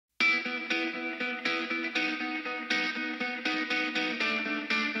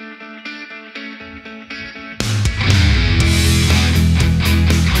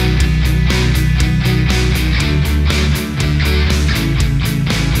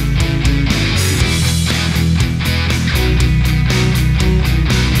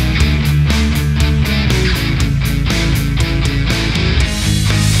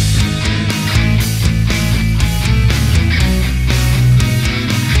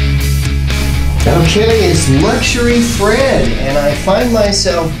Okay, it's Luxury Fred, and I find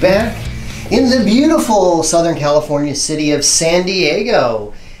myself back in the beautiful Southern California city of San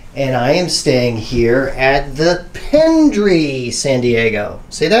Diego. And I am staying here at the Pendry San Diego.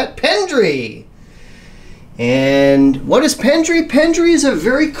 Say that? Pendry! And what is Pendry? Pendry is a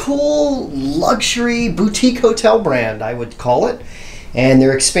very cool luxury boutique hotel brand, I would call it. And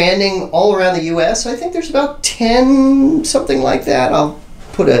they're expanding all around the U.S. I think there's about 10, something like that. I'll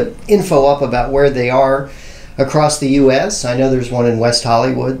put an info up about where they are across the U.S. I know there's one in West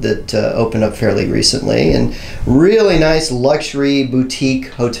Hollywood that opened up fairly recently, and really nice luxury boutique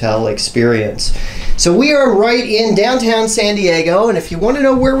hotel experience. So we are right in downtown San Diego, and if you want to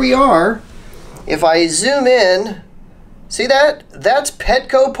know where we are, if I zoom in, see that? That's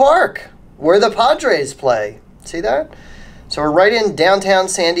Petco Park, where the Padres play. See that? So we're right in downtown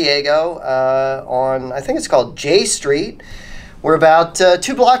San Diego on, I think it's called J Street. We're about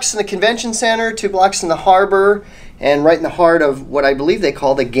 2 blocks in the convention center, 2 blocks in the harbor, and right in the heart of what I believe they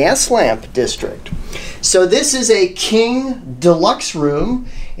call the Gaslamp district. So this is a King Deluxe room,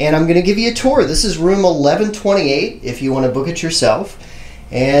 and I'm going to give you a tour. This is room 1128 if you want to book it yourself.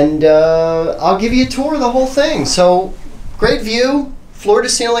 And I'll give you a tour of the whole thing. So great view, floor to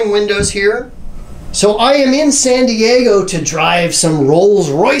ceiling windows here. So I am in San Diego to drive some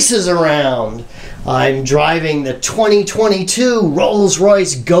Rolls Royces around. I'm driving the 2022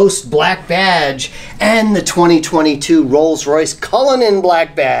 Rolls-Royce Ghost Black Badge and the 2022 Rolls-Royce Cullinan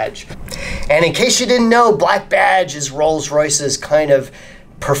Black Badge. And in case you didn't know, Black Badge is Rolls-Royce's kind of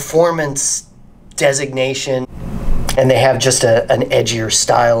performance designation. And they have just an edgier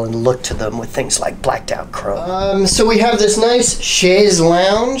style and look to them with things like blacked out chrome. So we have this nice chaise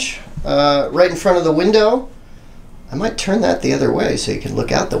lounge right in front of the window. I might turn that the other way so you can look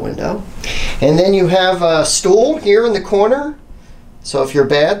out the window. And then you have a stool here in the corner. So if you're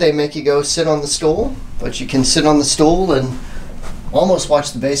bad, they make you go sit on the stool. But you can sit on the stool and almost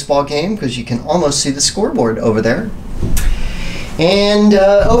watch the baseball game because you can almost see the scoreboard over there. And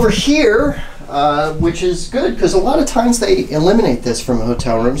over here, which is good because a lot of times they eliminate this from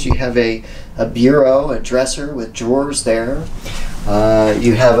hotel rooms. You have a bureau, a dresser with drawers there.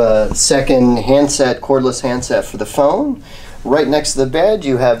 You have a second handset, cordless handset for the phone. Right next to the bed,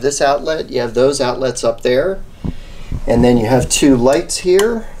 you have this outlet. You have those outlets up there. And then you have 2 lights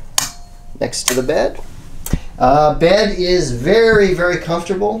here next to the bed. Bed is very, very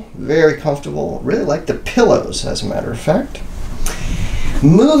comfortable. Very comfortable. Really like the pillows, as a matter of fact.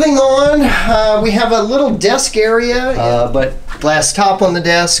 Moving on, we have a little desk area, but glass top on the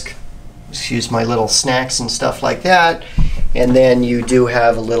desk. Excuse my little snacks and stuff like that. And then you do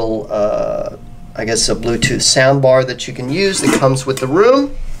have a little, I guess a Bluetooth sound bar that you can use that comes with the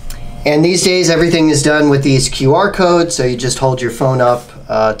room. And these days everything is done with these QR codes, so you just hold your phone up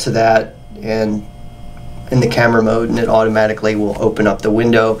to that and in the camera mode, and it automatically will open up the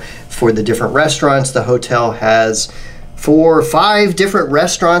window for the different restaurants. The hotel has 4 or 5 different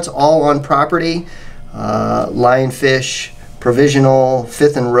restaurants all on property. Lionfish, Provisional,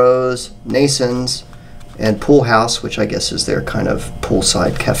 Fifth and Rose, Nason's, and Pool House, which I guess is their kind of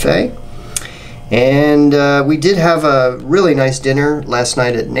poolside cafe. And we did have a really nice dinner last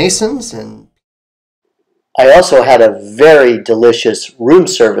night at Nason's. And I also had a very delicious room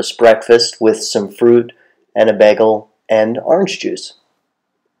service breakfast with some fruit and a bagel and orange juice.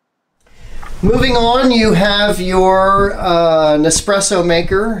 Moving on, you have your Nespresso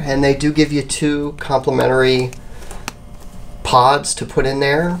maker, and they do give you 2 complimentary pods to put in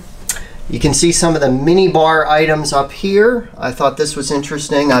there. You can see some of the mini bar items up here. I thought this was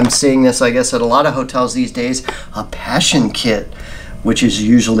interesting. I'm seeing this, I guess, at a lot of hotels these days. A passion kit, which is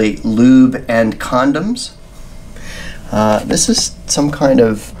usually lube and condoms. This is some kind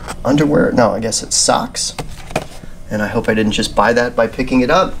of underwear. No, I guess it's socks. And I hope I didn't just buy that by picking it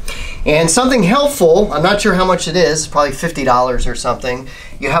up. And something helpful, I'm not sure how much it is, probably $50 or something.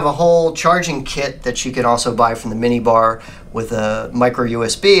 You have a whole charging kit that you can also buy from the minibar with a micro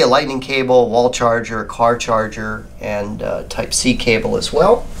USB, a lightning cable, wall charger, car charger, and Type-C cable as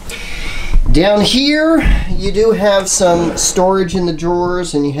well. Down here, you do have some storage in the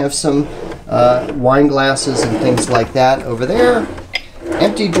drawers, and you have some wine glasses and things like that over there.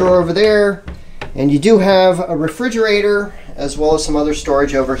 Empty drawer over there. And you do have a refrigerator as well as some other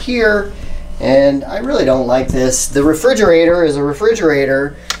storage over here. And I really don't like this. The refrigerator is a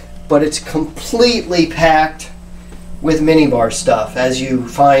refrigerator, but it's completely packed with minibar stuff, as you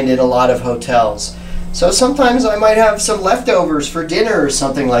find in a lot of hotels. So sometimes I might have some leftovers for dinner or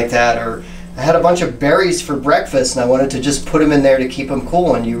something like that, or I had a bunch of berries for breakfast and I wanted to just put them in there to keep them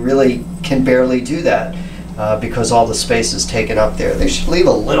cool, and you really can barely do that. because all the space is taken up there. They should leave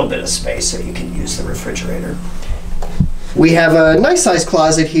a little bit of space so you can use the refrigerator. We have a nice sized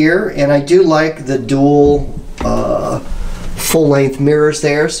closet here, and I do like the dual full-length mirrors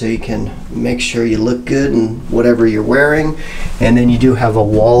there, so you can make sure you look good in whatever you're wearing. And then you do have a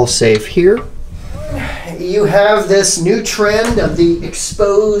wall safe here. You have this new trend of the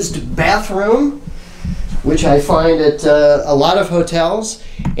exposed bathroom, which I find at a lot of hotels.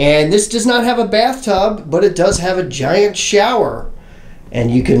 And this does not have a bathtub, but it does have a giant shower.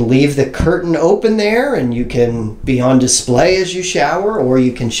 And you can leave the curtain open there, and you can be on display as you shower, or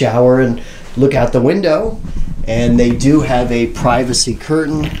you can shower and look out the window. And they do have a privacy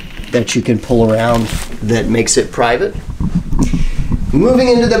curtain that you can pull around that makes it private. Moving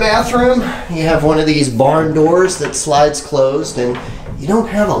into the bathroom, you have one of these barn doors that slides closed, and you don't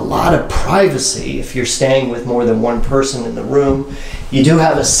have a lot of privacy if you're staying with more than one person in the room. You do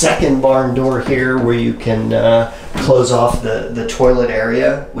have a second barn door here where you can close off the toilet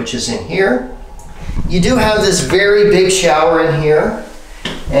area, which is in here. You do have this very big shower in here,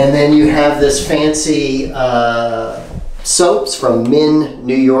 and then you have this fancy soaps from Min,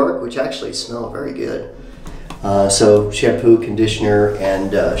 New York, which actually smell very good. So shampoo, conditioner,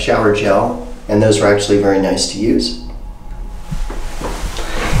 and shower gel, and those are actually very nice to use.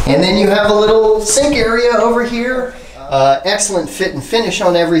 And then you have a little sink area over here. Excellent fit and finish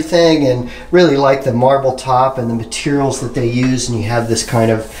on everything, and really like the marble top and the materials that they use. And you have this kind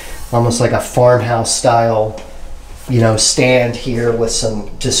of almost like a farmhouse style, you know, stand here with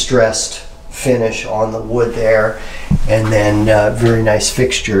some distressed finish on the wood there, and then very nice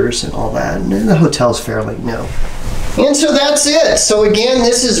fixtures and all that. And the hotel's fairly new. And so that's it. So again,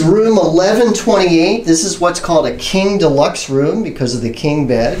 this is room 1128. This is what's called a King Deluxe room because of the king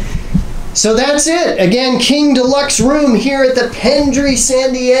bed. So that's it. Again, King Deluxe room here at the Pendry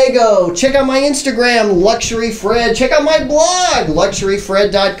San Diego. Check out my Instagram, Luxury Fred. Check out my blog,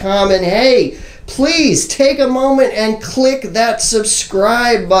 luxuryfred.com. And hey, please take a moment and click that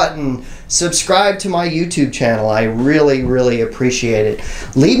subscribe button. Subscribe to my YouTube channel. I really, really appreciate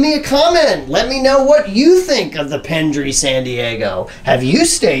it. Leave me a comment. Let me know what you think of the Pendry San Diego. Have you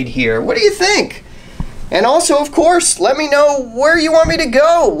stayed here? What do you think? And also, of course, let me know where you want me to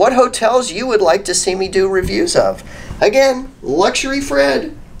go. What hotels you would like to see me do reviews of. Again, Luxury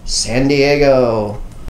Fred, San Diego.